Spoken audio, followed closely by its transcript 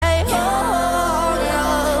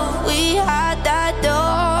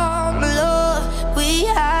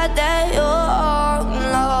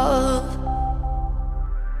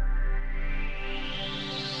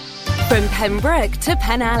Pembroke to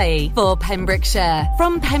Penally for Pembrokeshire.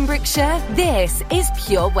 From Pembrokeshire, this is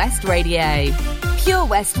Pure West Radio. Pure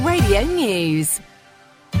West Radio News.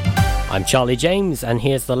 I'm Charlie James, and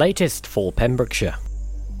here's the latest for Pembrokeshire.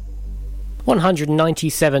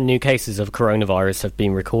 197 new cases of coronavirus have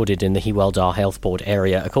been recorded in the Hywel Dda Health Board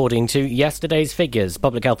area, according to yesterday's figures.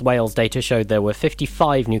 Public Health Wales data showed there were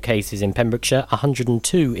 55 new cases in Pembrokeshire,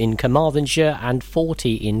 102 in Carmarthenshire and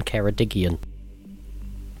 40 in Ceredigion.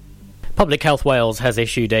 Public Health Wales has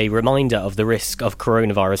issued a reminder of the risk of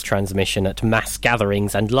coronavirus transmission at mass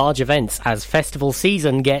gatherings and large events as festival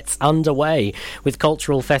season gets underway, with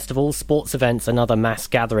cultural festivals, sports events and other mass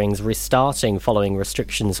gatherings restarting following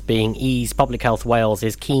restrictions being eased. Public Health Wales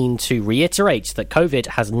is keen to reiterate that COVID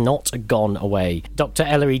has not gone away. Dr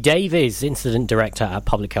Ellery Davies, Incident Director at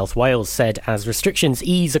Public Health Wales, said as restrictions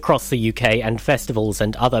ease across the UK and festivals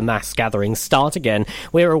and other mass gatherings start again,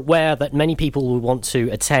 we're aware that many people will want to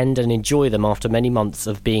attend and enjoy them after many months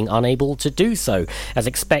of being unable to do so. As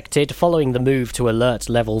expected, following the move to alert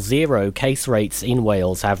level 0, case rates in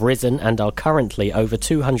Wales have risen and are currently over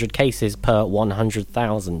 200 cases per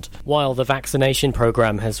 100,000. While the vaccination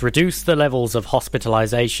programme has reduced the levels of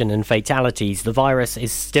hospitalisation and fatalities, the virus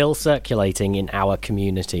is still circulating in our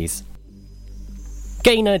communities.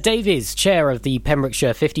 Gaynor Davies, chair of the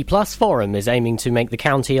Pembrokeshire 50 Plus Forum, is aiming to make the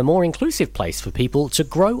county a more inclusive place for people to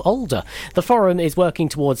grow older. The forum is working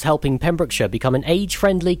towards helping Pembrokeshire become an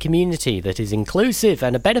age-friendly community that is inclusive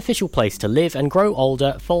and a beneficial place to live and grow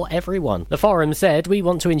older for everyone. The forum said, "We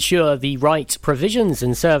want to ensure the right provisions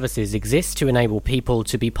and services exist to enable people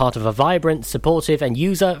to be part of a vibrant, supportive and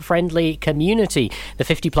user-friendly community." The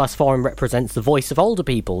 50 Plus Forum represents the voice of older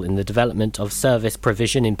people in the development of service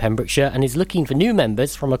provision in Pembrokeshire and is looking for new members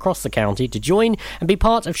from across the county to join and be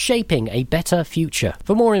part of shaping a better future.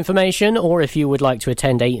 For more information, or if you would like to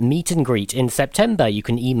attend a meet and greet in September, you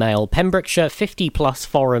can email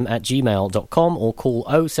pembrokeshire50plusforum@gmail.com or call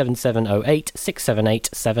 07708 678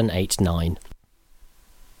 789.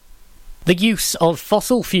 The use of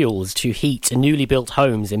fossil fuels to heat newly built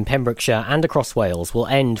homes in Pembrokeshire and across Wales will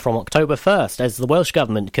end from October 1st as the Welsh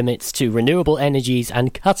Government commits to renewable energies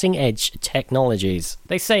and cutting-edge technologies.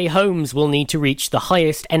 They say homes will need to reach the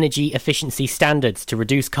highest energy efficiency standards to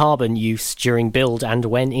reduce carbon use during build and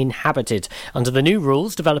when inhabited. Under the new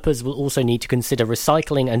rules, developers will also need to consider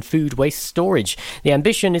recycling and food waste storage. The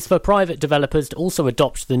ambition is for private developers to also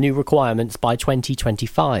adopt the new requirements by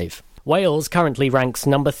 2025. Wales currently ranks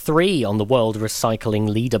number 3 on the World Recycling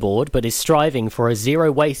Leaderboard, but is striving for a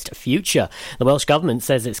zero-waste future. The Welsh Government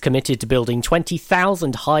says it's committed to building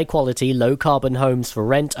 20,000 high-quality, low-carbon homes for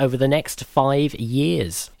rent over the next 5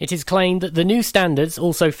 years. It is claimed that the new standards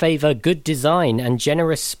also favour good design and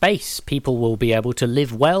generous space. People will be able to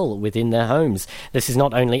live well within their homes. This is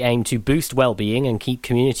not only aimed to boost well-being and keep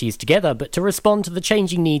communities together, but to respond to the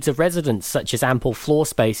changing needs of residents, such as ample floor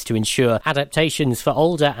space to ensure adaptations for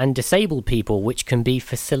older and disabled people which can be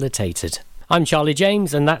facilitated. I'm Charlie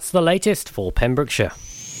James, and that's the latest for Pembrokeshire.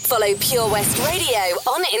 Follow Pure West Radio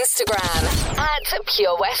on Instagram at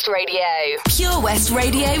Pure West Radio. Pure West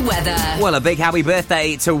Radio weather. Well, a big happy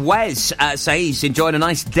birthday to Wes. So he's enjoying a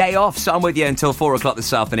nice day off, so I'm with you until 4 o'clock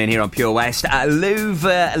this afternoon here on Pure West.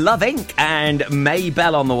 Louvre, Love Inc. and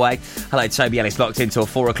Maybell on the way. Hello, Toby Ellis, locked in till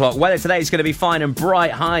 4 o'clock. Weather today is going to be fine and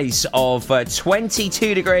bright, highs of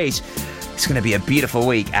 22 degrees. It's going to be a beautiful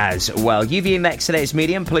week as well. UV index today is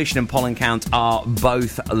medium. Pollution and pollen count are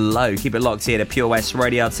both low. Keep it locked here to Pure West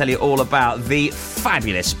Radio. I'll tell you all about the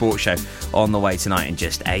fabulous sports show on the way tonight in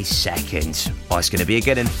just a second. Oh, it's going to be a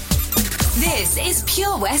good one. This is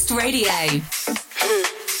Pure West Radio.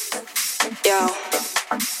 Yo.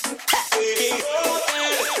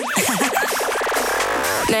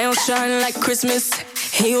 Nails shine like Christmas.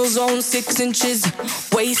 Heels on 6 inches,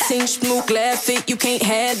 waist inch, move, glad fit. You can't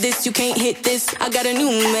have this, you can't hit this. I got a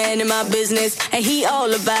new man in my business, and he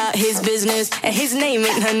all about his business, and his name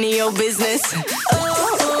ain't none of your business. Oh,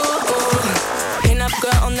 oh, oh. Pin up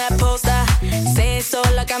girl on that poster, say it so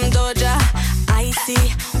like I'm Doja.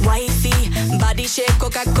 Icy, wifey, body shape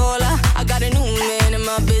Coca-Cola. I got a new man in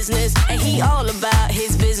my business, and he all about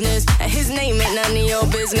his business, and his name ain't none of your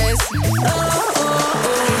business. Oh, oh, oh.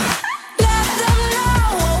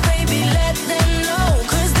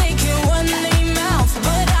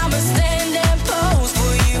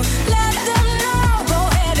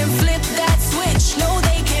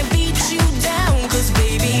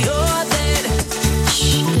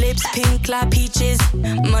 Pink like peaches,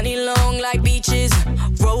 money long like beaches,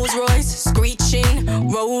 Rolls Royce screeching,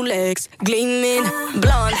 Rolex gleaming,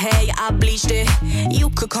 blonde hair, yeah, I bleached it. You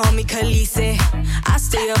could call me Khaleesi. I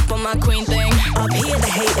stay up on my queen thing. Up here the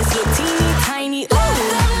haters look teeny tiny.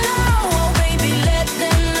 Ooh.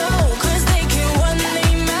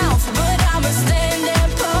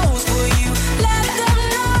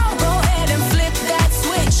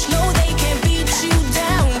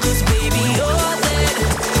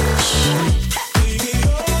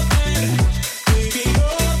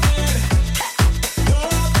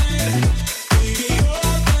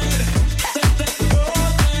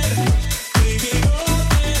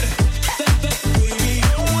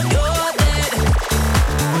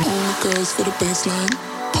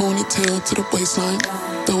 ponytail to the waistline.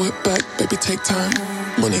 Throw it back, baby, take time.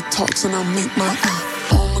 Money talks and I make mine.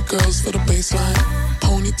 All my girls for the baseline.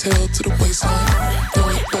 Ponytail to the waistline. Throw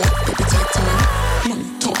it back, baby, take time. Money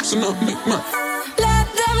talks and I make mine. Let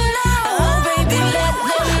them know, baby, let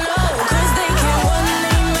them know. 'Cause they can't run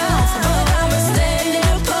their mouth, but I'ma stand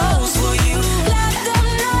and pose for you. Let them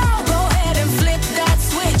know, go ahead and flip that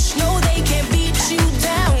switch. No, they can't beat you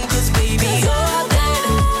down, 'cause baby, you're that.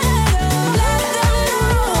 Let them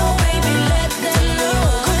know, baby, let them know.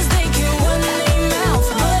 'Cause they can't run their mouth,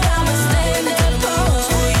 but I'ma stand and pose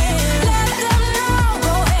for you. Let them know,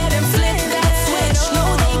 go ahead and flip that switch. No,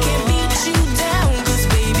 they can't beat you down, 'cause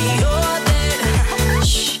baby, you're that.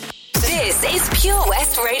 This is Pure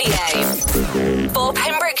West Radio. For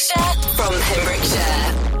Pembrokeshire, from Pembrokeshire.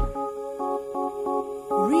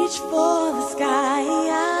 Reach for the sky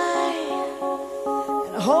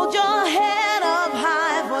and hold your head up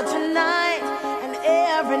high for tonight and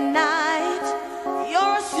every night.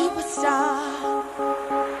 You're a superstar,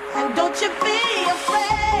 and don't you be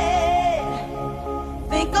afraid.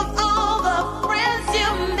 Think of all the friends you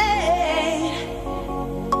made.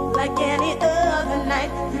 Like any other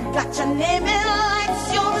night, you got your name in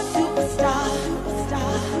lights. You're a superstar,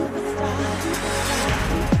 superstar, superstar,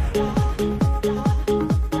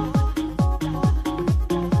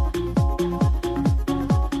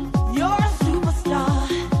 You're a superstar.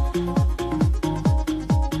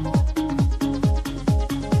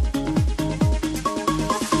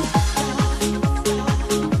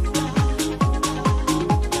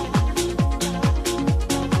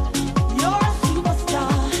 You're a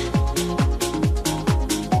superstar.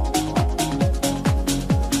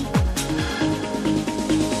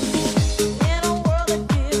 In a world that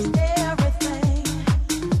gives everything,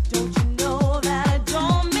 don't you know that it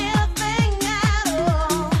don't mean a thing at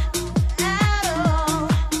all,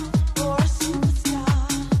 for a superstar?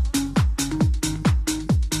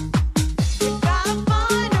 You gotta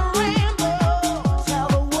find a rainbow, tell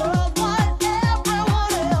the world what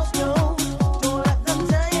everyone else knows. Don't let them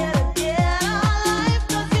tell you to get out of life,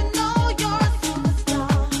 'cause you know you're a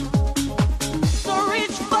superstar. So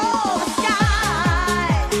reach for the sky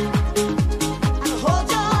and hold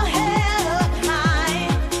your head up high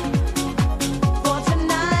for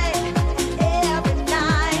tonight and every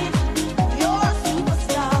night. You're a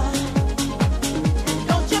superstar, and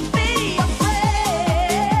don't you be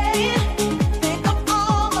afraid. Think of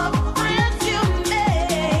all the friends you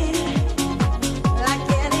made. Like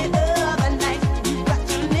any other night, you got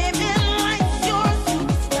your name in lights. You're a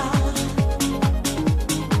superstar.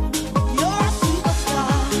 You're a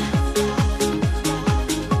superstar.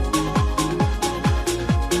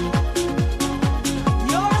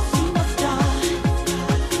 You're a superstar.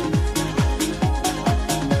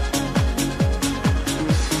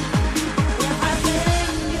 Everything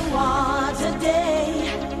you are today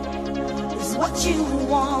is what you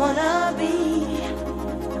wanna be.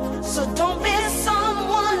 So don't be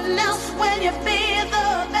someone else when you be the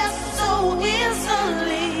best so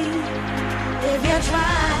easily. If you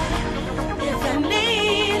try, if you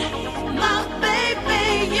need, my baby,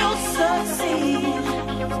 you'll succeed.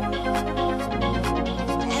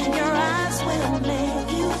 And your eyes will make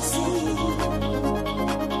you see.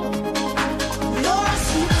 You're a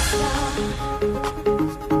superstar.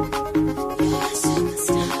 You're a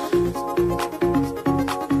superstar.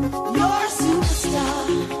 You're a superstar.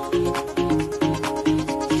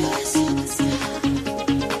 You're a superstar.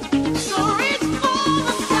 So reach for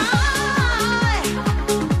the sky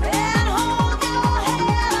and hold your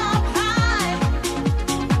head up high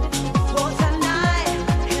for tonight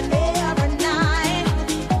and every night.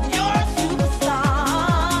 You're a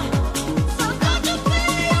superstar. So don't you be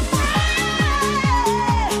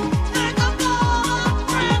afraid. Think of all the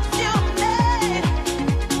friends you made.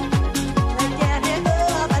 Like any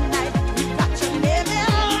other night, you got your name in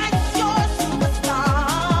lights. You're a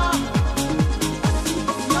superstar.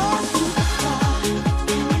 You're a superstar.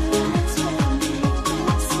 And your eyes will make you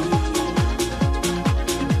see.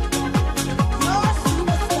 You're a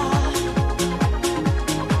superstar.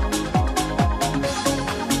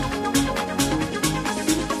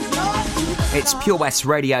 It's Pure West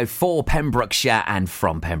Radio for Pembrokeshire and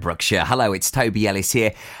from Pembrokeshire. Hello, it's Toby Ellis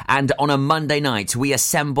here. And on a Monday night, we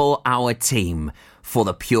assemble our team for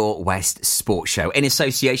the Pure West Sports Show in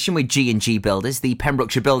association with G&G Builders, the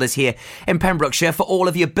Pembrokeshire Builders here in Pembrokeshire. For all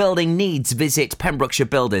of your building needs, visit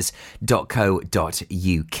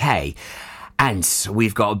pembrokeshirebuilders.co.uk. And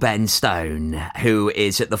we've got Ben Stone, who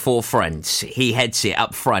is at the forefront. He heads it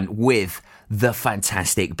up front with the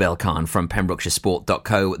fantastic Bill Kahn from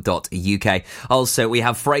pembrokeshiresport.co.uk. Also, we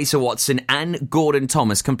have Fraser Watson and Gordon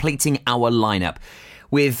Thomas completing our lineup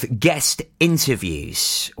with guest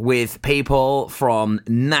interviews with people from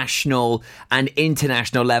national and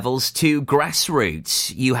international levels to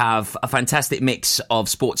grassroots. You have a fantastic mix of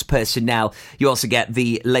sports personnel. You also get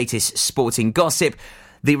the latest sporting gossip,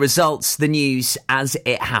 the results, the news as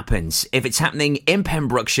it happens. If it's happening in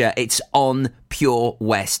Pembrokeshire, it's on Pure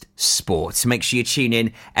West Sport. Make sure you tune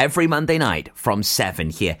in every Monday night from 7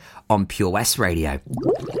 here on Pure West Radio.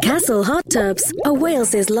 Castle Hot Tubs are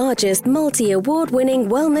Wales's largest multi-award-winning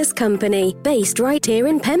wellness company based right here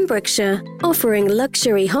in Pembrokeshire, offering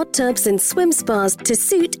luxury hot tubs and swim spas to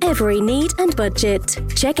suit every need and budget.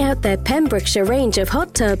 Check out their Pembrokeshire range of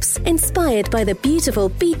hot tubs inspired by the beautiful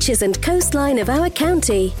beaches and coastline of our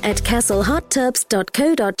county at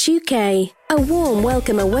castlehottubs.co.uk. A warm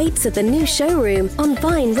welcome awaits at the new showroom on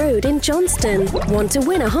Vine Road in Johnston. Want to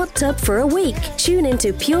win a hot tub for a week? Tune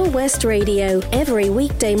into Pure West Radio every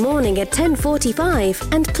weekday morning at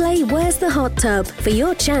 10:45 and play Where's the Hot Tub for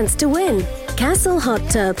your chance to win. Castle Hot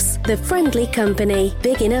Tubs, the friendly company,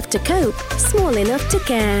 big enough to cope, small enough to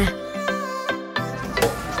care.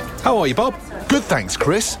 How are you, Bob? Good, thanks,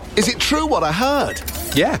 Chris. Is it true what I heard?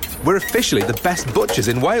 Yeah, we're officially the best butchers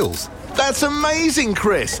in Wales. That's amazing,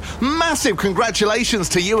 Chris. Massive congratulations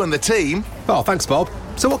to you and the team. Oh, thanks, Bob.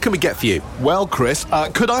 So what can we get for you? Well, Chris,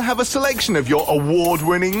 could I have a selection of your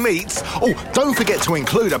award-winning meats? Oh, don't forget to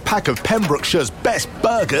include a pack of Pembrokeshire's best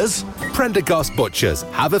burgers. Prendergast Butchers,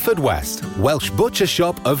 Haverfordwest, Welsh Butcher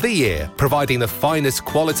Shop of the Year, providing the finest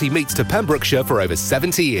quality meats to Pembrokeshire for over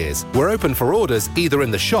 70 years. We're open for orders either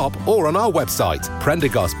in the shop or on our website,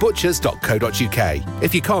 prendergastbutchers.co.uk.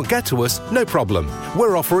 If you can't get to us, no problem.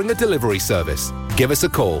 We're offering a delivery service. Give us a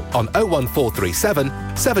call on 01437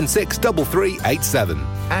 763387.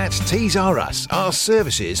 At Tees R Us, our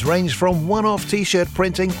services range from one-off T-shirt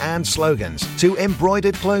printing and slogans to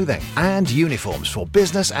embroidered clothing and uniforms for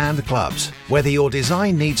business and clubs. Whether your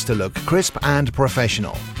design needs to look crisp and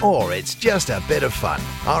professional, or it's just a bit of fun,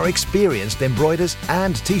 our experienced embroiders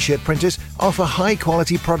and T-shirt printers offer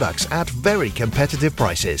high-quality products at very competitive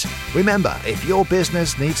prices. Remember, if your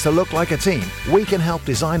business needs to look like a team, we can help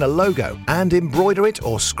design a logo and embroider it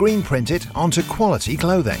or screen print it onto quality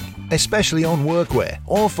clothing, especially on workwear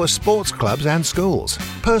or for sports clubs and schools.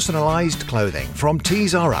 Personalised clothing from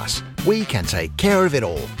Tees R Us. We can take care of it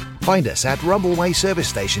all. Find us at Rumbleway Service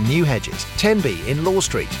Station, New Hedges, 10B in Law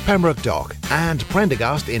Street, Pembroke Dock, and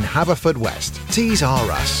Prendergast in Haverfordwest. Tees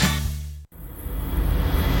R Us.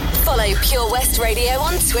 Follow Pure West Radio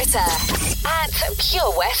on Twitter at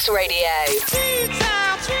Pure West Radio.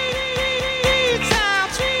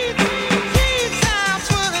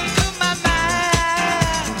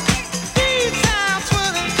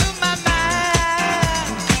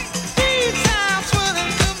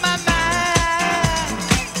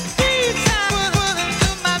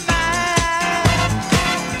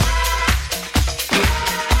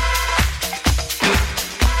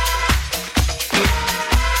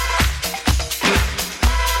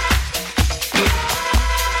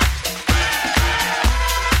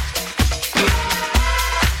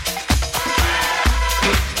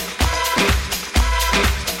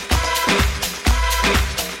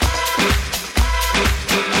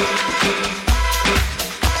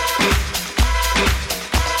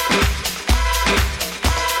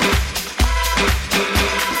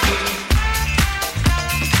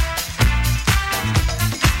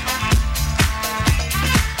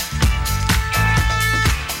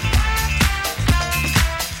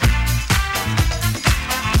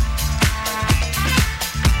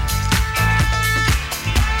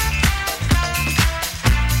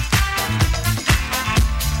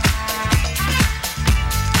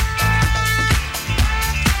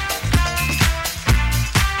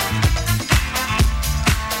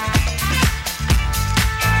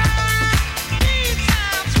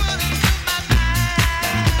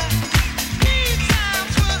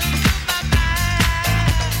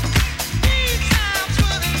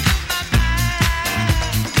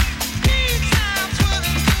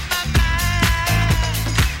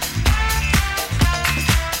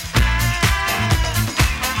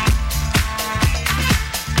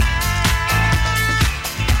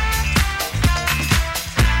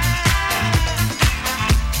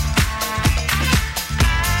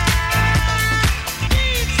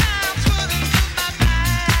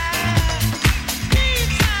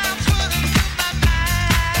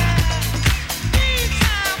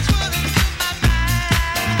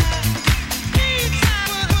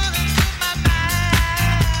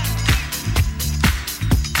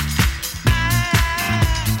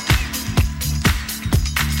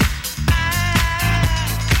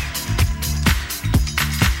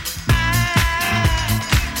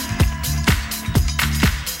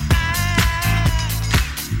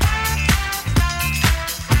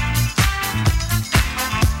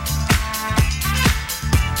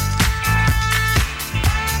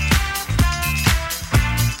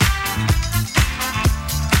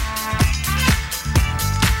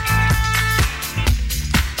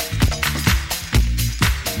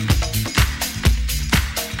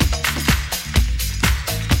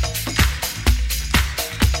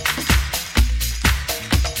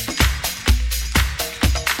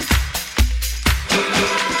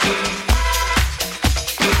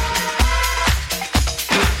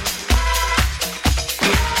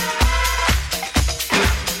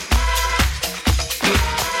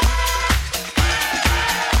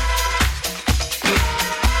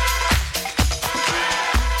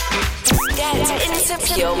 Get into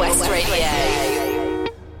Pure West Radio.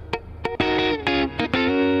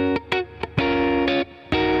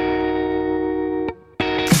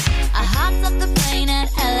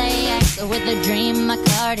 With a dream, my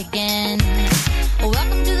cardigan.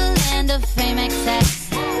 Welcome to the land of fame excess.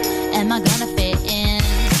 Am I gonna fit in?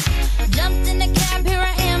 Jumped in the cab, here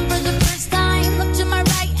I am for the first time. Look to my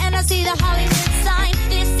right and I see the Hollywood sign.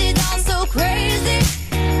 This is all so crazy.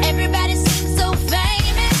 Everybody seems so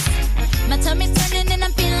famous. My tummy's turning and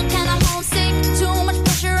I'm feeling kinda homesick. Too much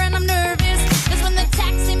pressure and I'm nervous. That's when the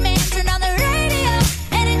taxi man turned on the radio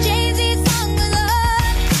and a Jay-Z song was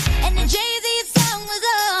on. And the Jay-Z song was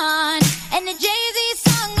on. And the Jay-Z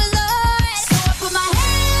song was on. So I put my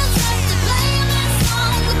hands up to play my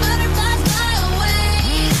song. The butterflies fly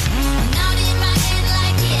away. Nodding my head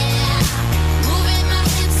like yeah. Moving my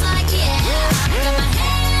hips like yeah. Got my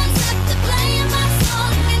hands up to play my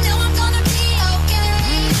song. You know I'm gonna be okay.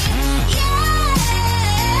 Yeah.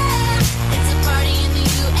 It's a party in the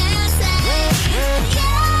USA.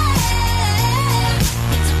 Yeah.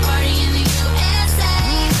 It's a party in the USA.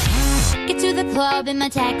 Get to the club in my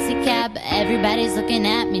taxi cab. Everybody's looking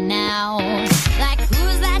at me now. Like,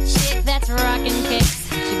 who's that chick that's rocking kicks?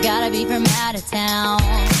 She gotta be from out of town.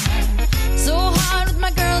 So hard with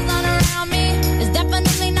my girls on around me. It's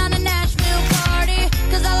definitely not a Nashville party.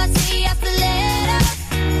 Cause all I see is stilettos.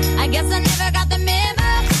 I guess I never got the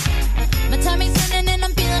memo. My tummy's turning and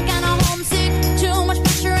I'm feeling kinda homesick. Too much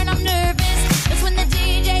pressure and I'm nervous. That's when the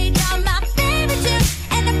DJ dropped my favorite tune.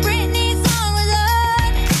 And the Britney song was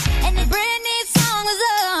on. And the Britney song was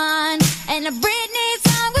on. And the Britney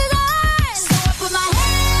song was on. So I put my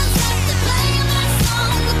hands up to play my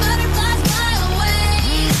song. The butterflies fly away.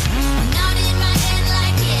 Nodding my head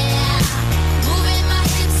like yeah. Moving my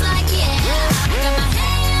hips like yeah. Got my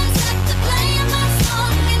hands up to play my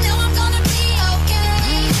song. You know I'm gonna be okay.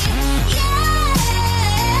 Yeah.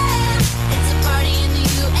 It's a party in the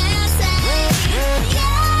USA.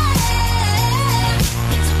 Yeah.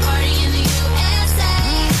 It's a party in the USA.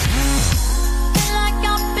 Feel like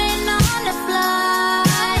I've been on a flight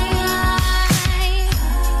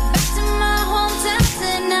back to my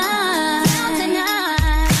hometown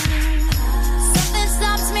tonight. Something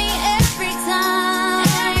stops me every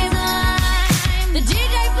time. The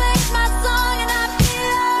DJ plays my song and I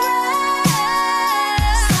feel alright.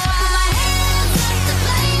 So I put my hands up to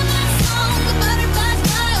play my song. The butterflies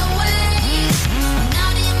fly away.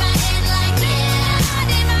 Nodding my head like yeah.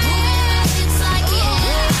 Moving my hips like yeah.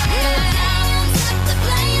 Got my hands up to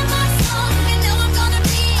play my song. You know I'm gonna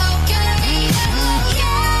be okay.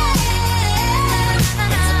 Yeah.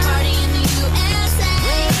 It's a party in the USA.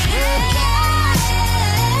 Yeah.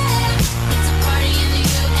 It's a party in the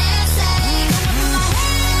USA. Put my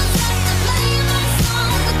hands up to play my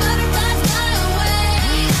song. The butterflies fly away.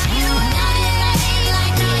 Nodding my head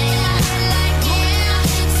like yeah. Moving my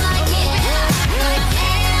hips like yeah. Got my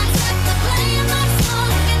hands up to play my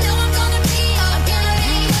song. You know I'm gonna be okay.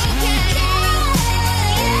 Yeah.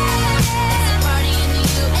 It's a party in the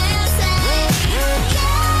USA.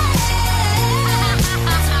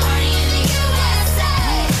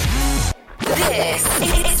 This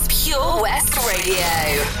is Pure West Radio.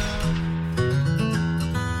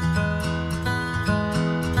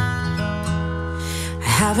 I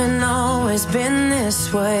haven't always been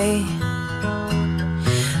this way.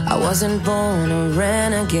 I wasn't born a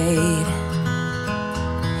renegade.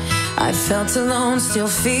 I felt alone, still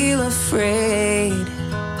feel afraid.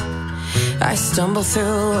 I stumble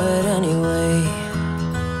through it anyway.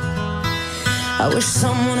 I wish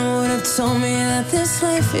someone would have told me that this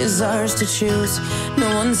life is ours to choose. No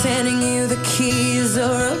one's handing you the keys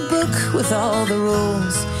or a book with all the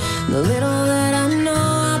rules. The little that I know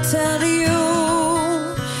I'll tell to you.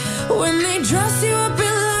 When they dress you up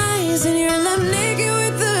in lies and you're left naked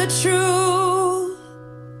with the truth,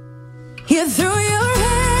 you threw your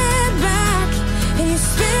head back and you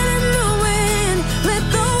spin in the wind. Let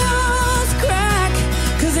the walls crack,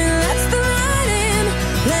 cause it lets the light in.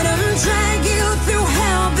 Let them drag you through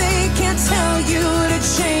hell. They can't tell you to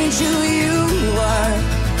change who you are.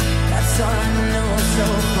 That's all I know so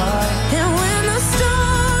far. And when the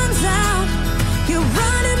storm's out, you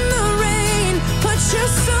run in the rain. Put your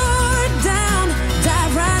sword down,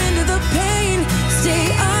 dive right into the pain. Stay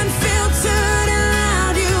unfiltered and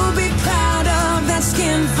loud. You'll be proud of that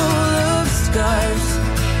skin full of scars.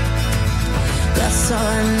 That's all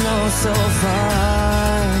I know so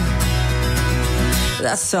far.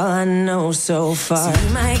 That's all I know so far. So you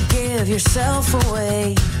might give yourself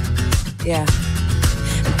away, yeah,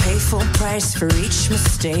 and pay full price for each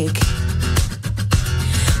mistake.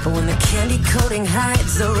 But when the candy coating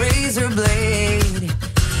hides the razor blade,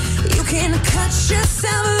 you can cut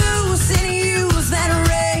yourself loose and use that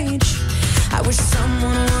rage. I wish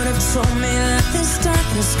someone would have told me that this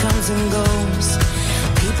darkness comes and goes.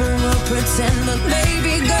 People will pretend, but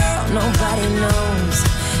baby girl, nobody knows.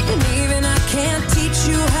 And even I can't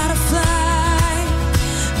teach you how to fly,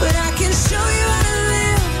 but I can show you how to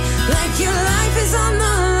live like your life is on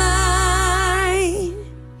the line.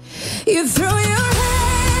 You throw your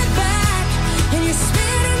head back and you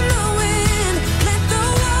spin in the wind. Let the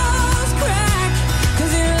walls crack,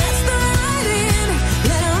 'cause it lets the light in.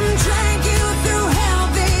 Let them drag you through hell.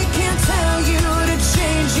 They can't tell you to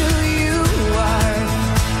change who you are.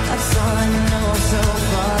 That's all I know so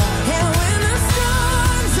far. And when the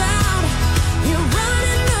storm's out, you run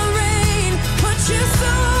in the rain. Put your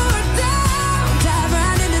sword down, dive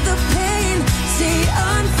right into the pain. Stay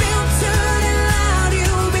unfiltered and loud.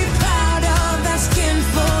 You'll be proud of that skin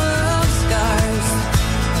full of scars.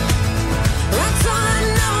 That's all I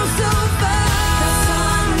know so far. That's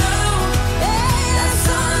all I know. Hey, that's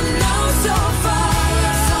all I know so far.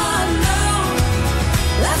 That's all I know.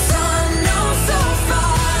 That's all I know so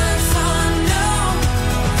far. That's all I know.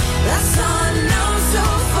 That's all I know so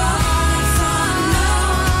far. That's all I know.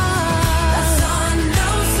 That's all I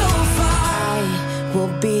know so far. I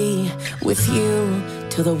will be with you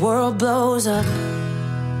till the world blows up.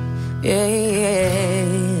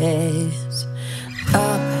 Yes.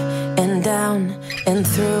 Up and down and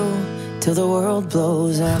through till the world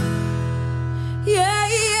blows up. Yeah,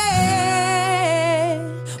 yeah.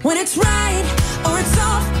 When it's right or it's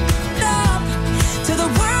off, up till the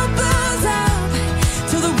world blows up,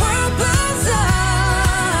 till the world blows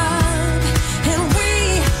up, and we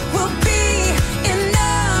will be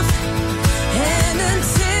enough. And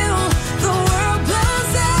until the world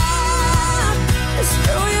blows up, just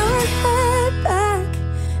throw your head back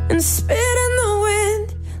and spit in the wind.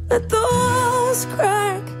 Let the walls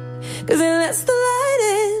crack, 'cause it lets the light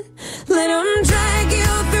in. Let them drag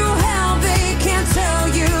you through hell. They can't tell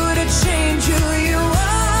you to change who you are.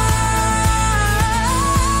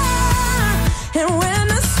 And when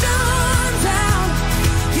the storm's out,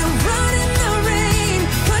 you run in the rain.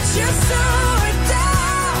 Put your sword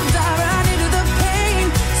down, dive right into the pain.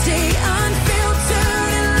 Stay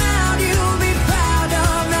unfiltered and loud. You'll be proud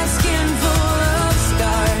of that skin full of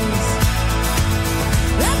scars.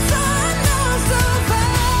 That's all I know so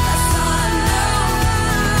far. That's all I know.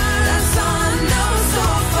 That's all I know so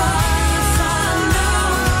far. That's all I know.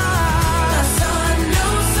 That's all I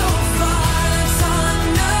know so far. That's all I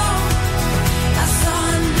know. That's all I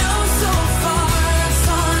know so far. That's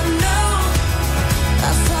all I know.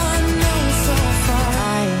 That's all I know so far.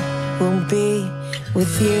 I will be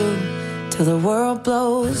with you till the world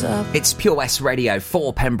blows up. It's Pure West Radio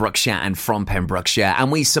for Pembrokeshire and from Pembrokeshire,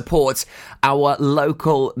 and we support our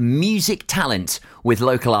local music talent with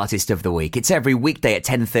Local Artist of the Week. It's every weekday at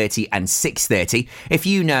 10:30 and 6:30. If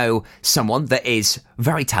you know someone that is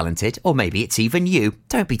very talented, or maybe it's even you,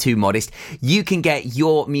 don't be too modest, you can get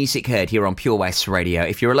your music heard here on Pure West Radio.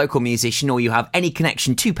 If you're a local musician or you have any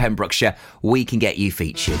connection to Pembrokeshire, we can get you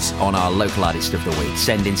featured on our Local Artist of the Week.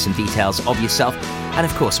 Send in some details of yourself, and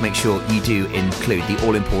of course make sure you do include the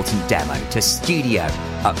all-important demo to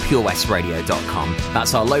studio@purewestradio.com.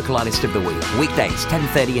 That's our Local Artist of the Week, weekdays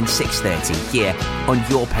 10:30 and 6:30 here on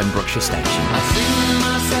your Pembrokeshire station. I sing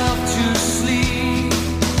myself to sleep,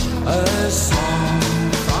 a song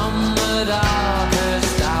from the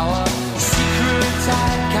darkest hour, secret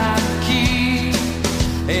I can keep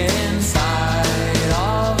inside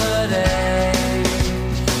of a day.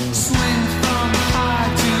 Swing from high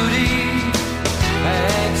to deep,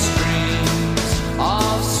 extremes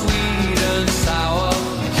of sweet and sour.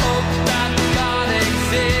 Hope that God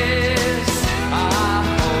exists. I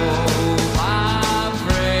hope, I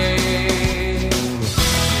pray.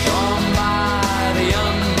 Drawn by the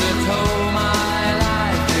undertow, my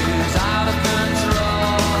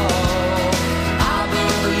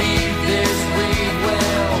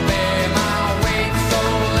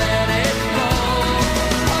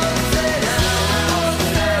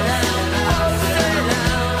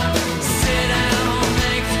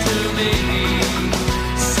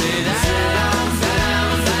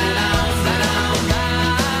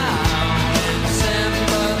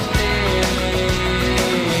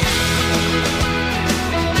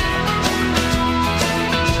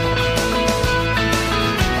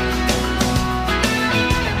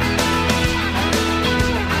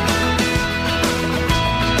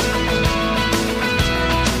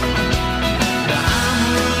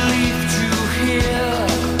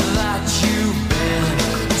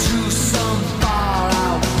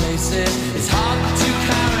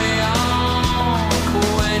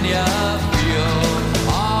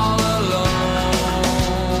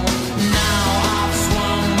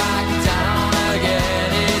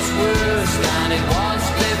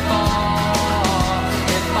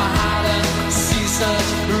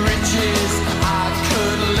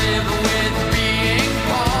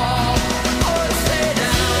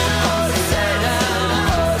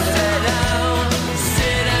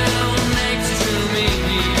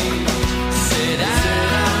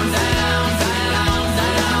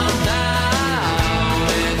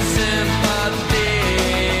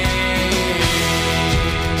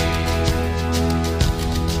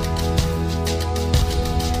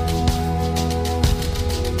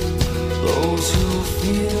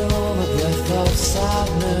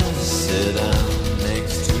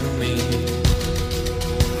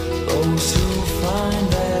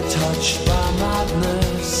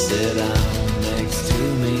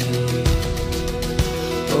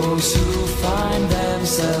find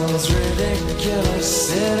themselves ridiculous.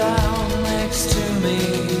 Sit down next to me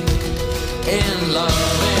in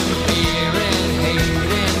love, in fear, in hate,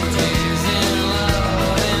 in tears, in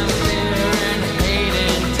love, in fear, in hate,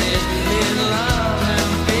 in tears, in love, in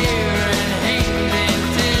fear, in hate, in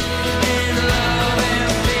tears, in love, in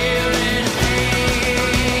fear, in hate.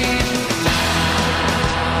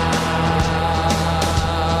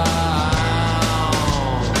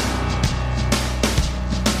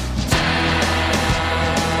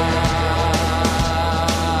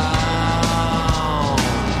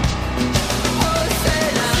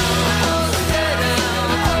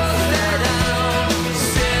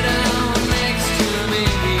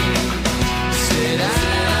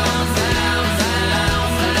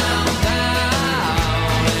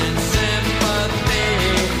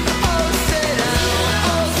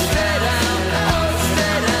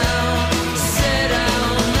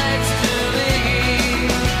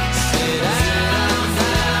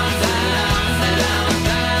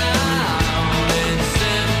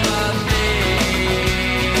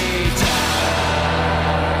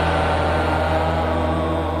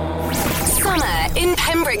 Summer in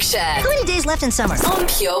Pembrokeshire. How many days left in summer? On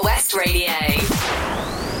Pure West Radio.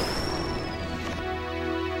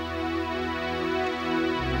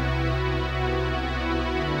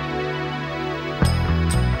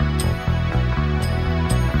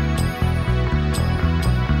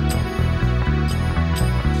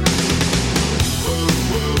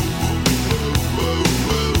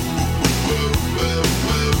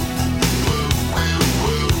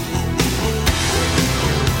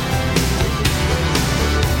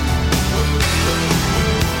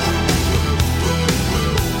 Thank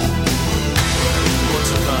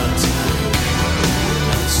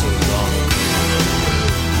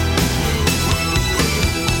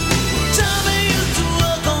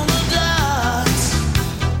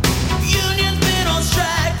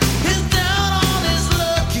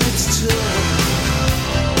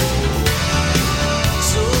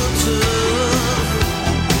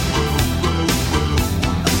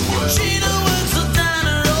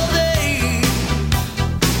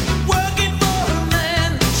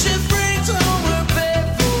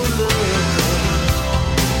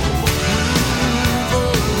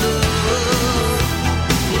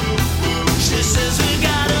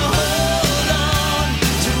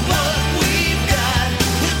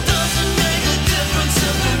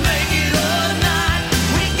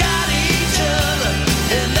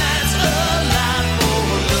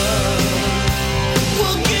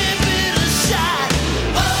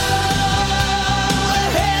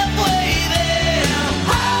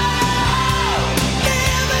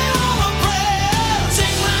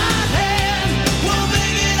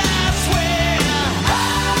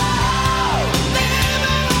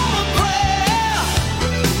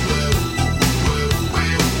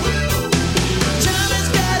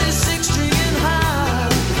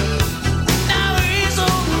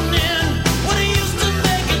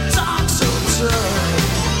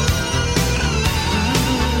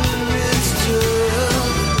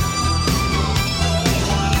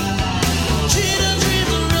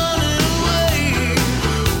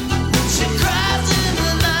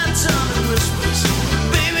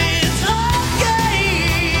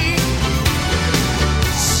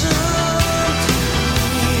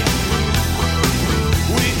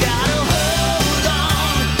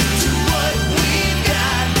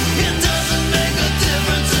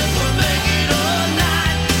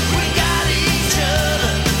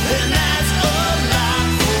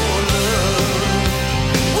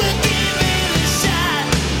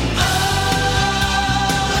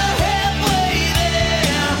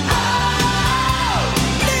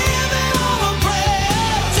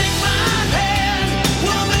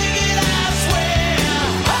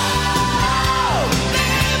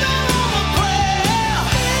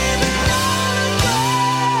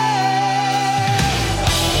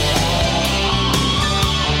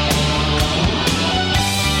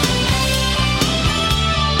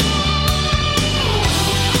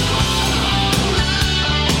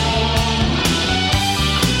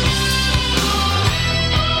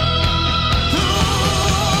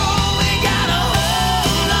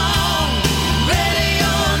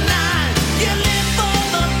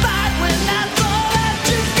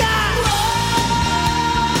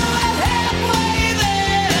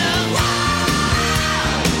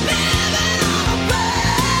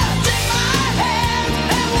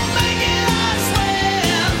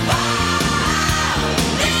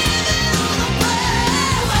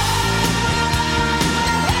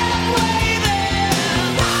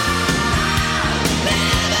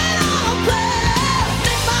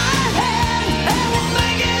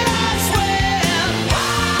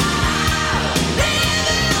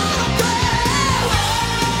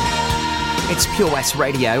It's Pure West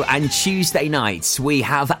Radio, and Tuesday nights we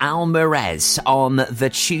have Al Merez on the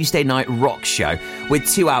Tuesday Night Rock Show with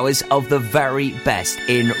 2 hours of the very best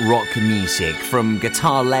in rock music, from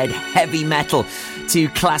guitar-led heavy metal to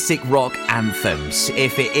classic rock anthems.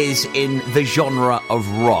 If it is in the genre of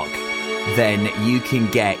rock, then you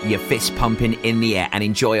can get your fist pumping in the air and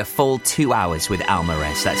enjoy a full 2 hours with Al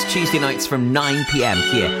Merez. That's Tuesday nights from 9 p.m.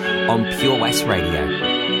 here on Pure West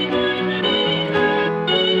Radio.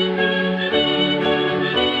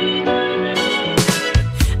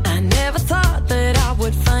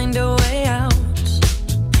 Find a way out.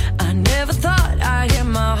 I never thought I'd hear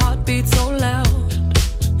my heartbeat so loud.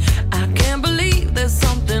 I can't believe there's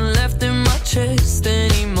something left in my chest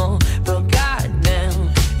anymore. But goddamn,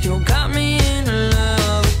 you got me in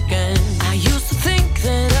love again. I used to think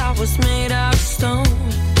that I was made out of stone.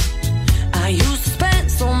 I used to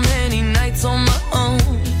spend so many nights on my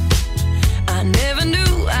own. I never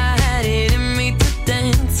knew I had it in me to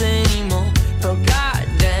dance anymore. But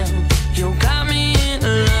goddamn, you got me.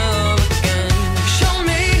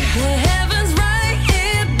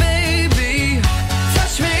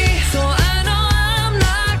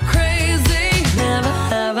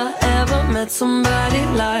 Somebody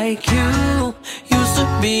like you. Used to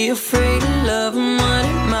be afraid of love and what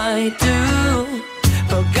it might do.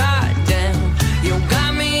 But goddamn, you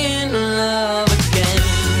got me in love again.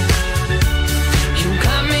 You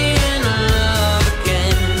got me in love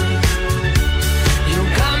again. You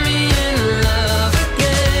got me in love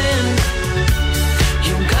again.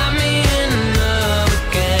 You got me in love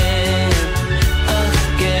again.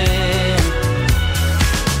 Again.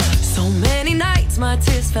 So many nights my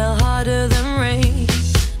tears fell harder than rain.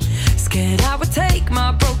 Scared I would take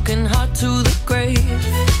my broken heart to the grave.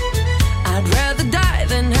 I'd rather die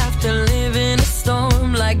than have to live in a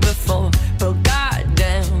storm like before. But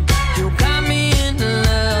goddamn, you got me in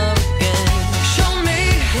love again. Show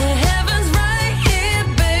me the heaven's right here,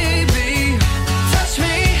 baby. Touch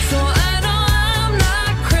me so I know I'm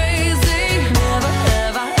not crazy. Never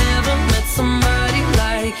have I ever met somebody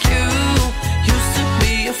like you. Used to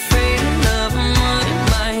be afraid of love and what it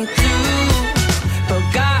might do. But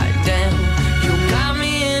goddamn, you got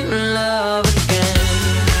me in love again.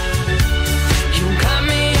 You got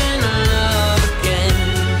me in love again.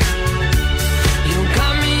 You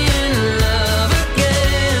got me in love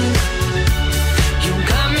again. You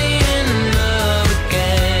got me in love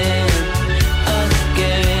again.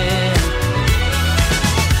 Again.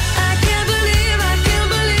 I can't believe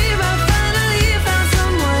I finally found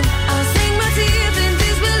someone. I'll sink my teeth in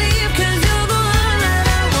disbelief, 'cause you're the one that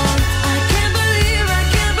I want. I can't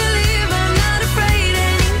believe I'm not afraid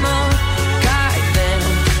anymore. Goddamn,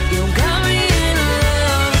 you got me in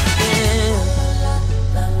love again.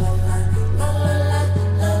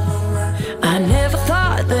 I never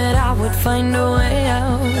thought that I would find a way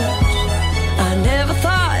out. I never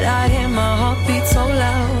thought I'd hear my heartbeat so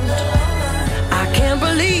loud. I can't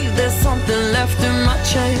believe there's something left in my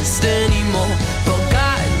chest anymore. But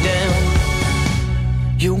goddamn,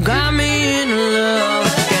 you got me in love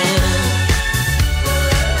again.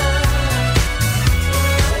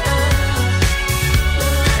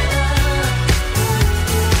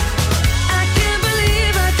 I can't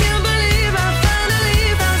believe I finally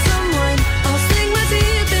found someone. I'll sink my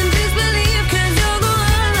teeth in disbelief, 'cause you're the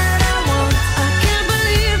one that I want. I can't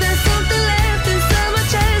believe there's something left inside my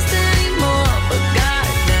chest anymore. But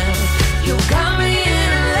goddamn, you got me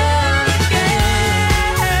in love again.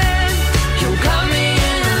 You got me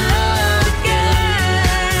in love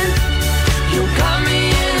again. You got me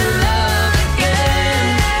in love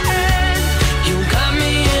again. You got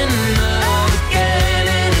me in love again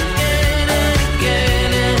and again and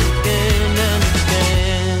again and again and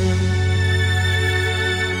again.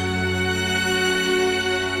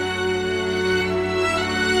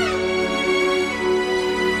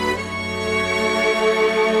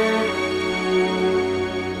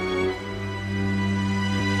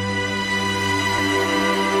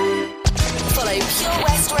 Follow Pure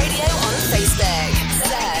West Radio on Facebook.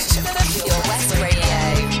 Search for Pure West Radio.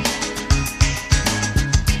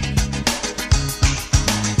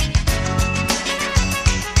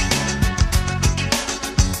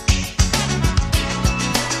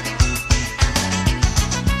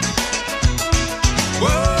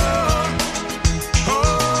 Whoa,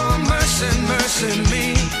 oh, mercy, mercy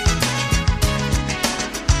me.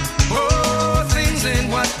 Oh, things ain't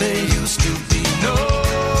what they used to be. No,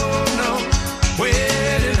 no.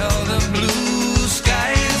 Where did all the blue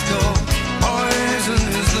skies go? Poison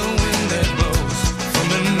is the wind that blows from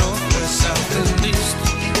the north, west, south, and east.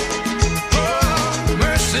 Oh,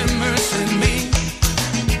 mercy, mercy me.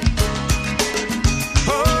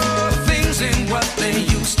 Oh, things ain't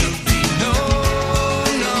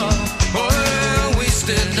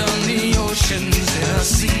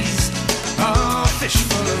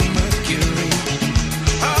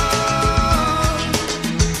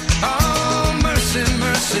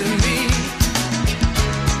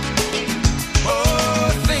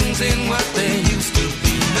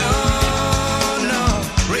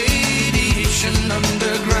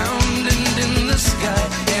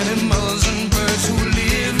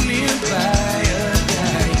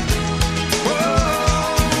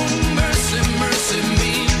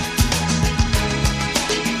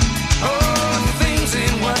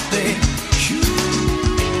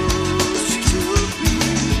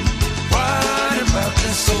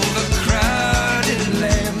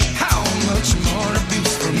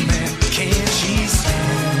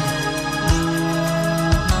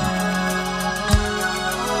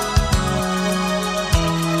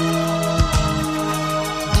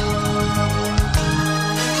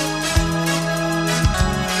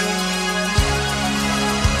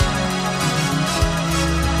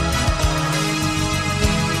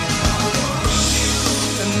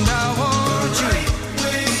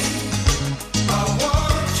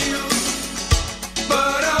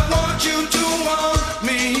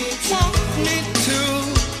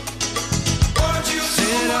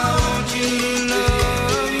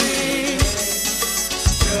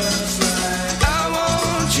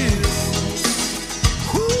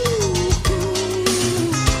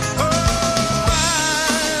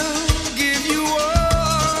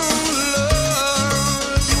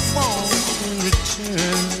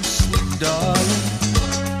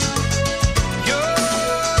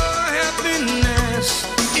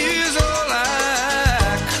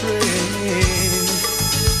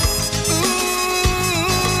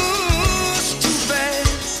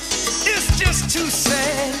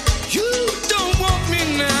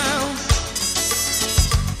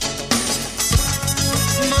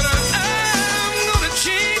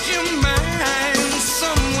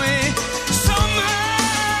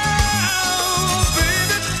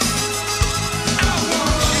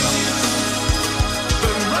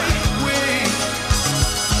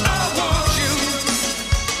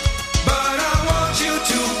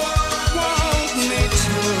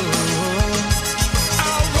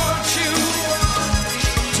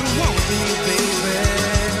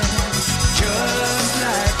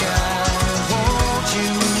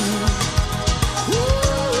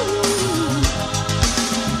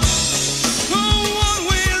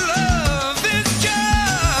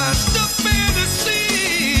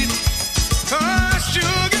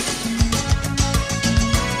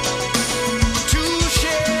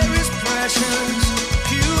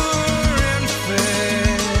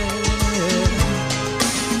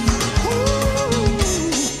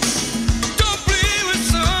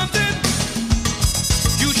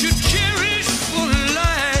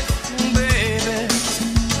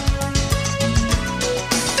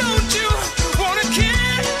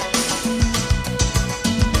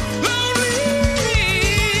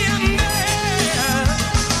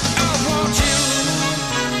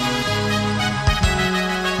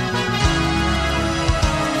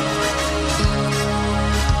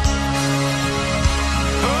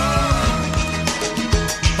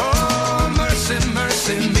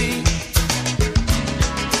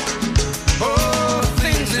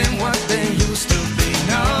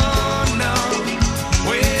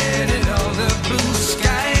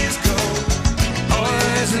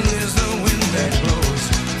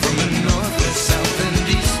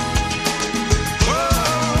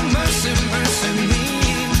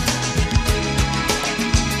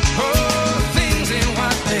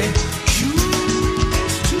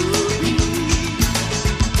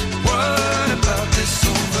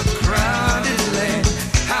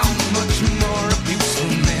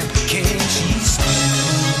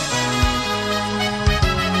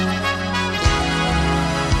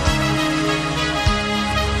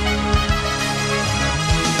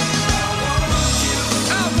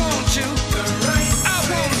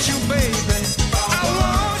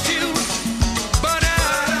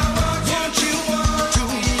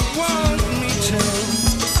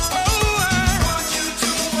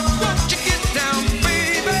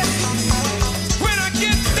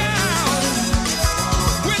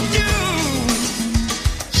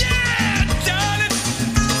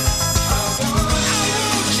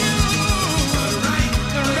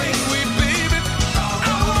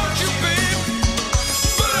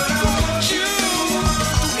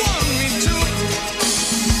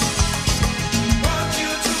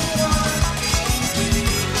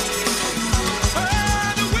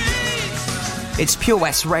It's Pure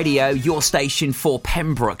West Radio, your station for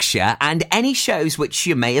Pembrokeshire, and any shows which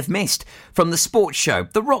you may have missed. From the sports show,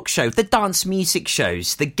 the rock show, the dance music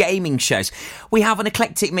shows, the gaming shows. We have an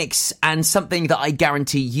eclectic mix and something that I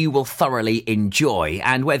guarantee you will thoroughly enjoy.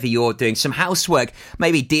 And whether you're doing some housework,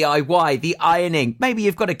 maybe DIY, the ironing, maybe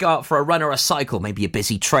you've got to go out for a run or a cycle, maybe you're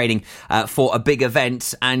busy training for a big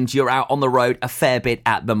event and you're out on the road a fair bit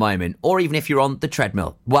at the moment, or even if you're on the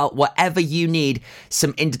treadmill. Well, whatever you need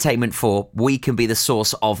some entertainment for, we can be the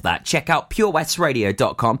source of that. Check out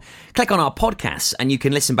purewestradio.com, click on our podcasts, and you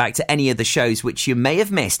can listen back to any of the shows which you may have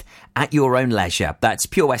missed at your own leisure. That's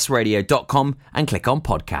purewestradio.com and click on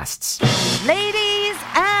podcasts. Ladies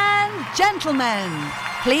and gentlemen,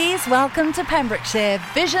 please welcome to Pembrokeshire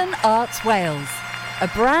Vision Arts Wales, a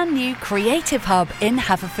brand new creative hub in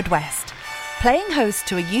Haverfordwest. Playing host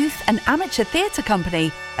to a youth and amateur theatre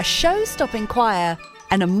company, a show-stopping choir,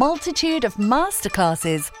 and a multitude of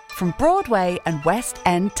masterclasses from Broadway and West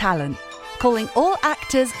End talent. Calling all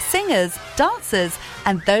actors, singers, dancers,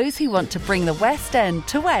 and those who want to bring the West End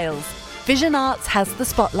to Wales. Vision Arts has the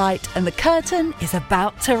spotlight and the curtain is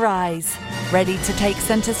about to rise. Ready to take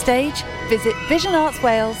centre stage? Visit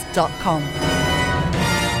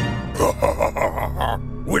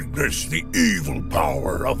visionartswales.com. Witness the evil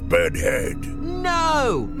power of Bedhead.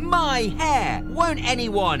 No! My hair! Won't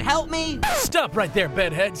anyone help me? Stop right there,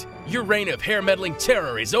 bedheads. Your reign of hair-meddling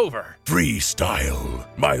terror is over. Freestyle,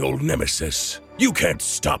 my old nemesis. You can't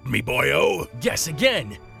stop me, boyo. Guess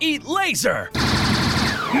again. Eat laser!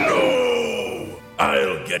 No!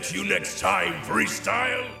 I'll get you next time,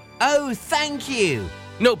 Freestyle. Oh, thank you.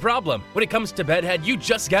 No problem. When it comes to bedhead, you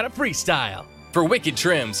just gotta freestyle. For wicked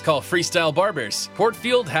trims, call Freestyle Barbers,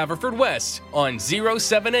 Portfield, Haverfordwest, on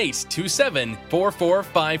 07827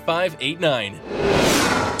 445589.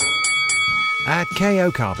 At KO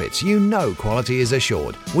Carpets, you know quality is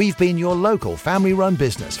assured. We've been your local family-run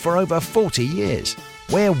business for over 40 years.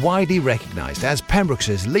 We're widely recognised as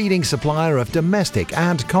Pembrokeshire's leading supplier of domestic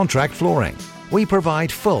and contract flooring. We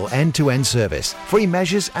provide full end-to-end service, free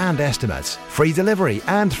measures and estimates, free delivery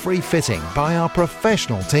and free fitting by our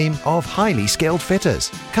professional team of highly skilled fitters.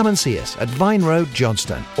 Come and see us at Vine Road,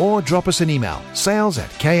 Johnston, or drop us an email,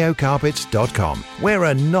 sales@kocarpets.com. We're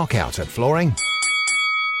a knockout at flooring.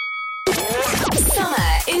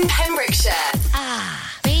 Summer in Pembrokeshire.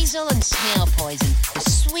 Basil and snail poison. The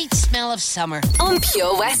sweet smell of summer. On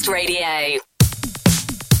Pure West Radio.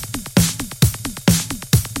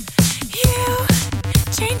 You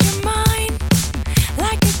change your mind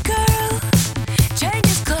like a girl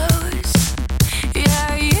changes clothes.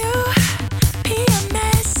 Yeah, you pee a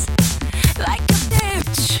mess like a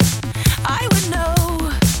bitch. I would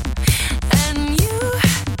know. And you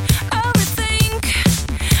overthink,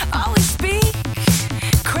 always speak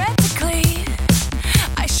critically.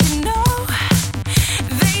 I should know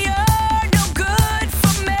that you're no good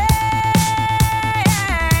for me.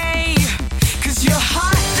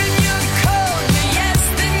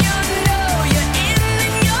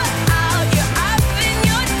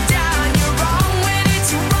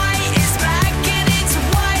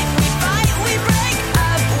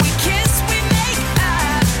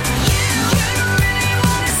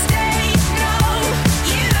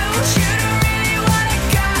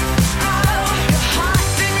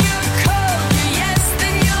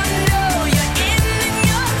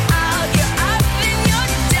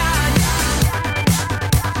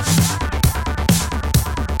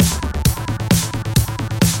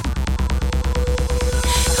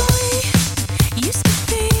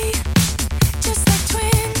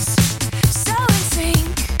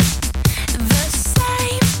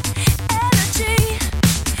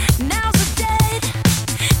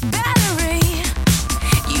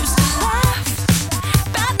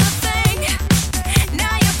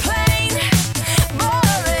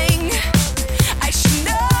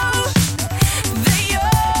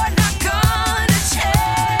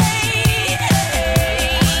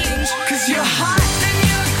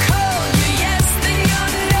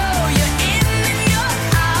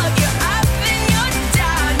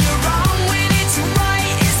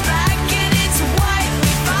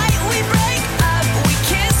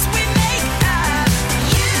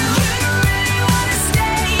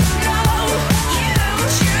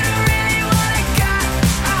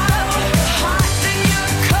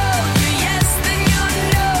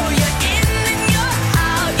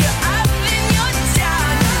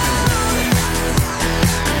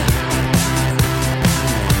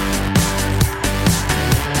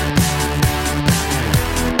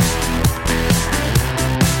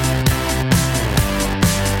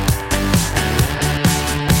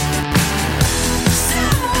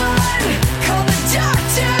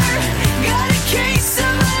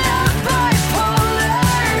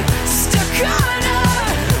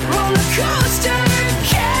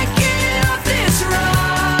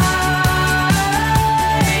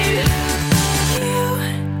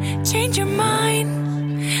 mind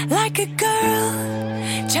like a girl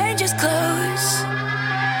changes clothes.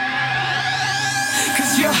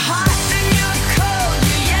 'Cause you're hot then you're cold,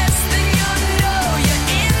 you're yes then you're no, you're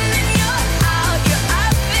in then you're out, you're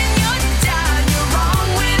up then you're down, you're wrong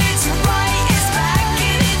when it's right, it's black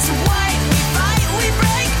and it's white, we fight, we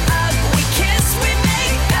break up, we kiss, we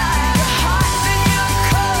make up. You're hot then you're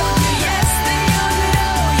cold, you're yes then you're no,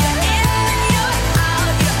 you're in then you're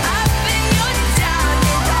out, you're up then you're down,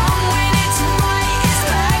 you're wrong when it's right, it's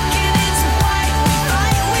black and it's white, we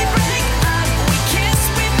fight, we break up, we kiss,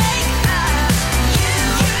 we make up. You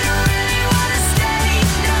don't really wanna stay,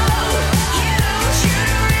 no. You don't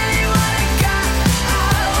really wanna go.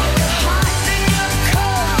 You're hot then you're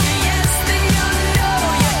cold, you're yes then you're no,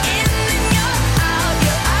 you're in then you're out,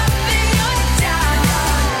 you're up then you're down.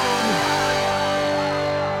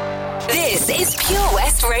 This is Pure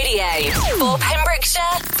West Radio for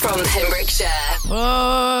Pembrokeshire from Pembrokeshire.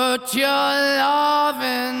 Put your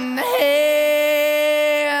loving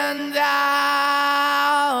hand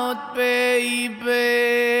out, baby,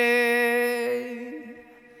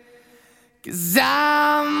 'cause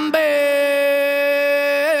I'm begging.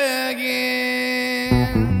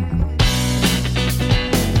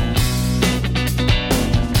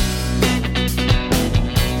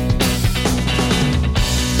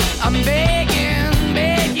 I'm begging,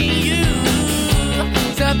 begging you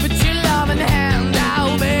to put your loving hand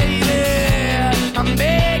out, baby. I'm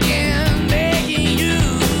begging, begging you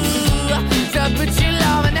to put your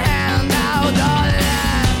loving hand out,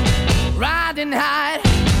 darling. Riding high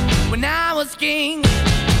when I was king,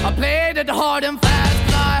 I played it hard and fast,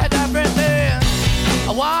 'cause I had everything.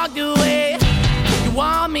 I walked away, you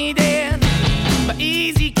want me then, but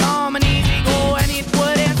easy come and easy go, and it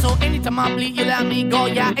wouldn't. So anytime I bleed, you let me go.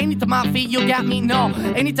 Yeah, anytime I feel, you got me, no.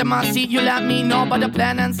 Anytime I see, you let me know. But the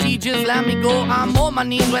plan and see, just let me go. I'm on my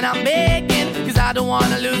knees when I'm begging, 'cause I don't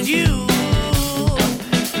wanna lose you.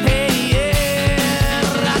 Hey, yeah,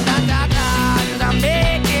 ra-da-da-da, 'cause I'm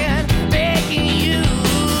begging, begging you.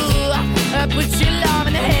 Put your love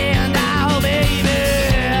in the hand out, baby.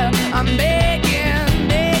 I'm begging,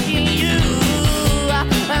 begging you.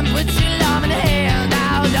 Put your love in the hand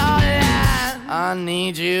out, darling. I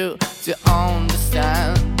need you to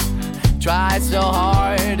understand. Try so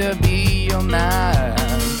hard to be your man,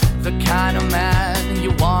 the kind of man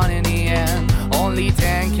you want in the end. Only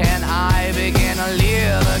then can I begin to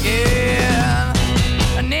live again.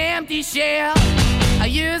 An empty shell I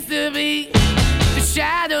used to be, the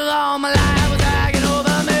shadow all my life was hanging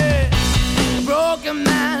over me. A broken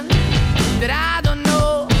man that I don't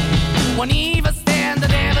know, won't even stand, I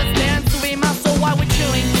never stand to be my soul. Why we're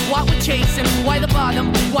chilling, why we're chasing, why the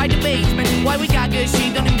bottom, why the basement, why we got good, she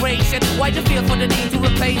don't embrace it, why the feel for the need to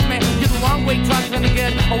replace me. You're the wrong way, trying to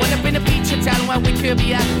good. I went up in a feature town where we could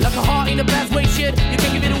be at, like a heart in the best way, shit. You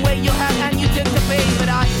can give it away, you have, and you take the bait. But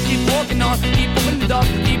I keep walking on, keep opening the door,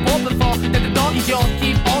 keep open for, that the door is yours,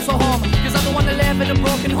 keep also home. 'Cause I'm the one that live in a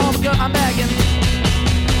broken home, girl, I'm begging.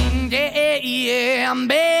 Yeah, yeah, I'm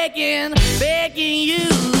begging, begging you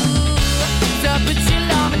to put your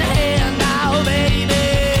love in the hand now, baby.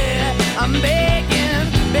 I'm begging,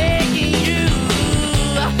 begging you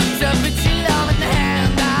to put your love in the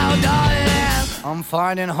hand now, darling. I'm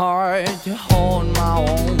finding hard to hold my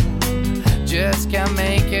own, just can't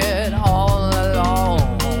make it all alone.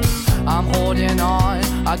 I'm holding on,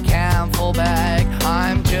 I can't fall back,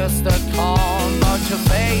 I'm just a call, but your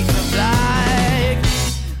face is black.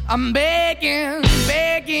 I'm begging,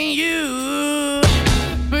 begging you,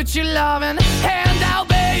 put your loving hand out,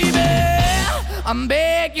 baby. I'm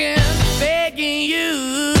begging, begging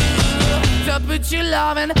you to put your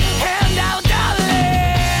loving hand out,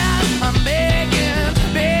 darling. I'm begging,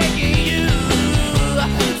 begging you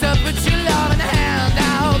to put your loving hand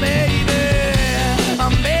out, baby.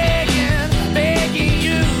 I'm begging, begging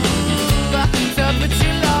you to put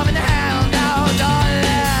your loving hand out,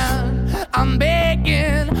 darling. I'm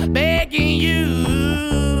begging, begging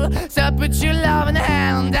you to put your loving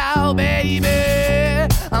hand out, baby.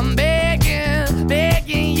 I'm begging,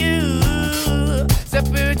 begging you to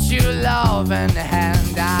put your loving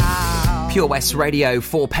hand out. Pure West Radio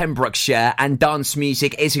for Pembrokeshire, and dance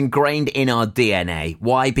music is ingrained in our DNA.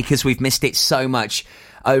 Why? Because we've missed it so much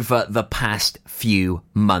over the past few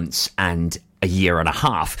months and a year and a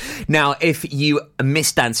half. Now, if you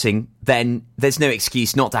miss dancing, then there's no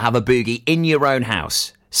excuse not to have a boogie in your own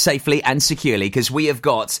house, safely and securely, because we have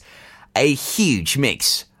got a huge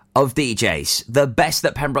mix of DJs, the best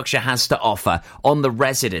that Pembrokeshire has to offer on the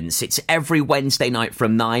Residence. It's every Wednesday night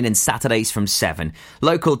from 9 and Saturdays from 7.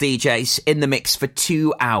 Local DJs in the mix for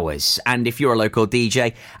 2 hours. And if you're a local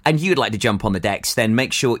DJ and you'd like to jump on the decks, then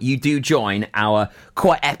make sure you do join our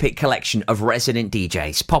quite epic collection of resident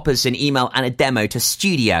DJs. Pop us an email and a demo to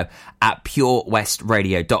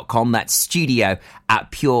studio@purewestradio.com. That's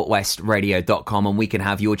studio@purewestradio.com, and we can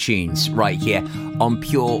have your tunes right here on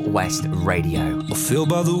Pure West Radio. I feel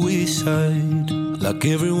by the wayside like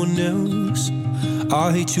everyone else.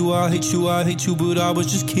 I hate you, I hate you, I hate you, but I was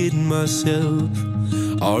just kidding myself.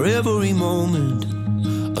 Our every moment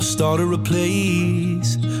I started a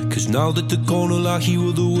place, 'cause now that they're gone, all I hear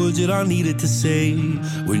were the words that I needed to say.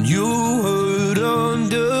 When you hurt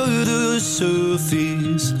under the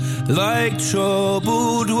surface, like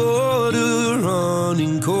troubled water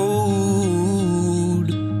running cold.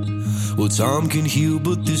 Well, time can heal,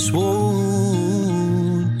 but this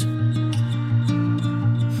won't.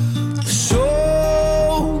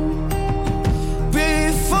 So,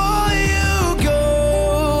 before you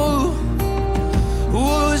go,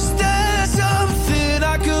 was there something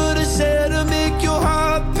I could have said to make your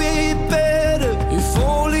heart beat better? If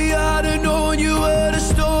only I'd have known you were the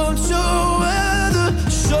storm to weather.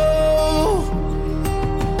 So,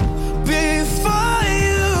 before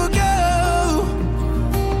you go,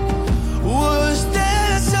 was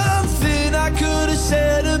there something I could have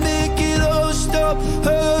said to make it all stop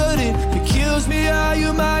hurting? It kills me how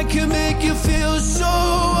your mind can make you feel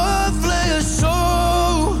so worthless. So,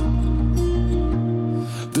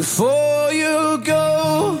 before you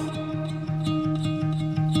go,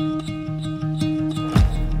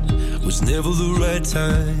 was never the right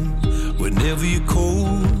time, whenever you're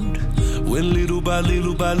cold, went little by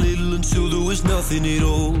little by little until there was nothing at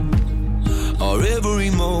all. Our every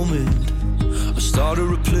moment I started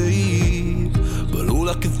to replay, but all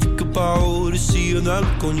I can think about is seeing that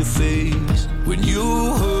look on your face. When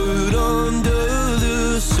you hurt under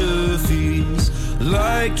the surface,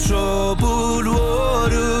 like troubled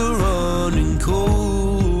water running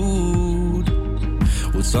cold.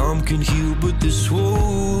 Well, time can heal, but this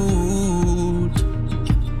won't.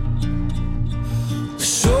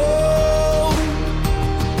 So,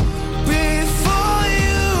 before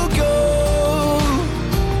you go,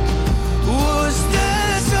 was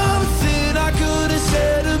there something I could have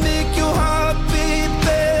said to make your heart beat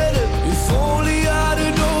better? If only I'd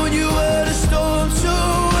have known you were the storm to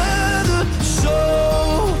weather. So,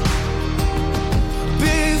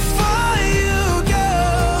 before you go,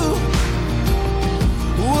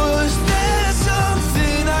 was there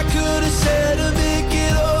something I could have said to make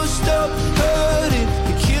it all stop hurting?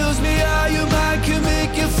 It kills me how your mind can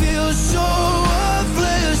make you feel so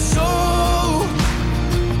worthless. So,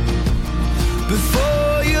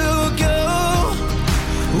 before you go,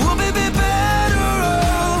 we'll be better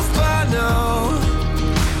off by now.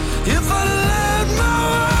 If I let my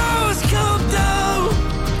walls come down,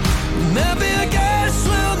 maybe I guess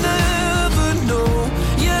we'll never know.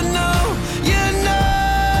 You know, you know.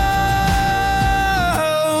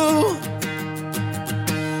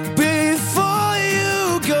 Before you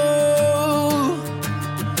go,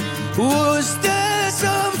 was there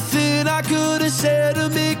something I could have said to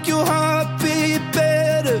make your heart beat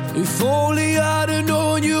better? If only I'd have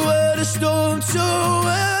known you were the storm to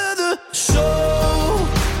weather. So,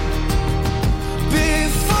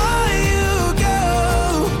 before you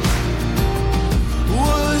go,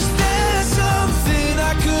 was there something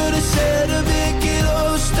I could have said to make it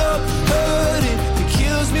all stop hurting? It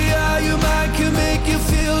kills me how your mind can make you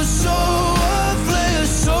feel so worthless.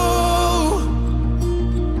 So,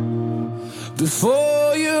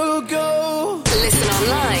 before you go. Listen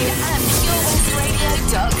online at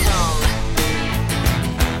purewestradio.com.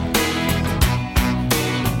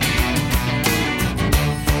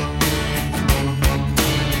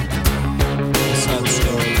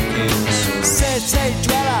 City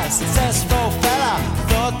dweller, successful fella,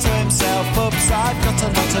 thought to himself, oops, I've got a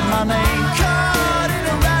lot of money. Caught in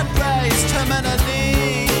a rat race, terminally.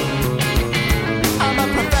 I'm a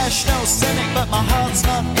professional cynic, but my heart's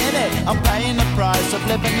not in it. I'm paying the price of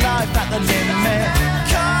living life at the limit.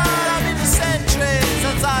 Caught up in the centuries,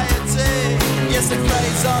 anxiety. Yes, it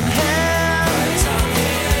preys on him.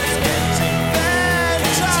 Empty bed,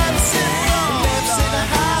 trying to sit wrong. Lives in a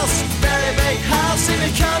house, very big house in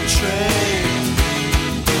the country.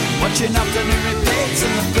 Watching afternoon repeats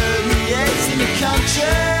and the food he eats in the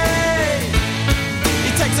country.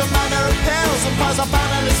 He takes a manner of pills and piles up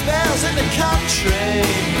analyst bills in the country.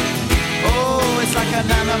 Oh, it's like an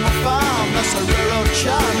animal farm, that's a rural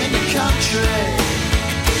charm in the country.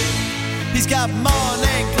 He's got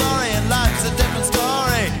morning glory and life's a different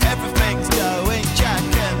story.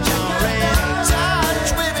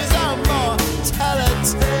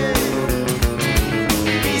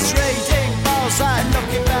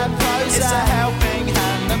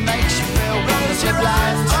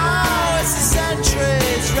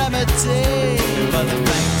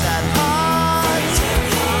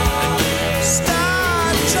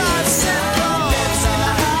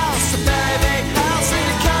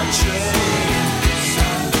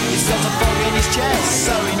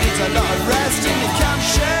 lot of rest in the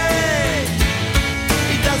country.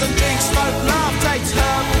 He doesn't drink, smoke, laugh, takes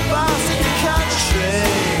herbal baths in the country.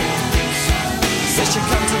 Says she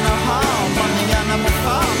comes to no harm on the animal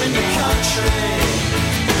farm in the country.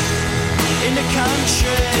 In the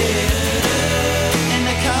country. In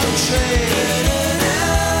the country.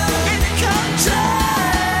 In the country.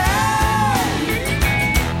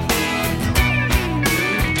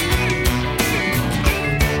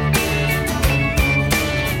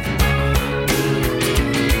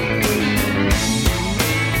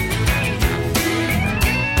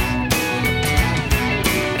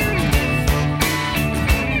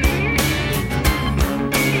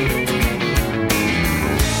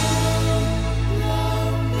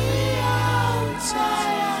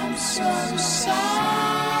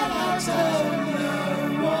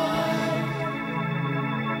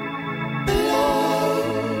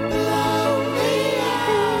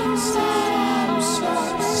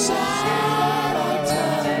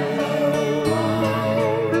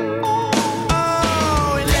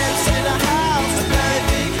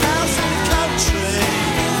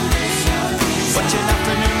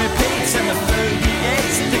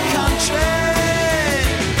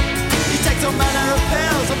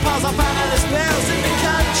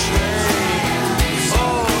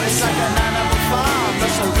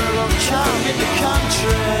 In the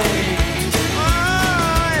country,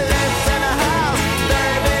 oh, he lives in a house,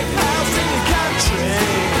 very big house in the country.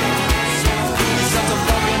 He's got a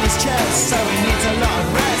bug in his chest, so he needs a lot of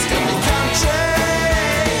rest in the country.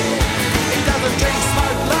 He doesn't drink,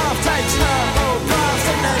 smoke, laugh, takes herbal baths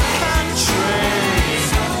in the country.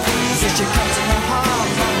 Says she comes to no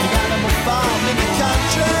harm on the animal farm in the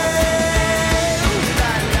country.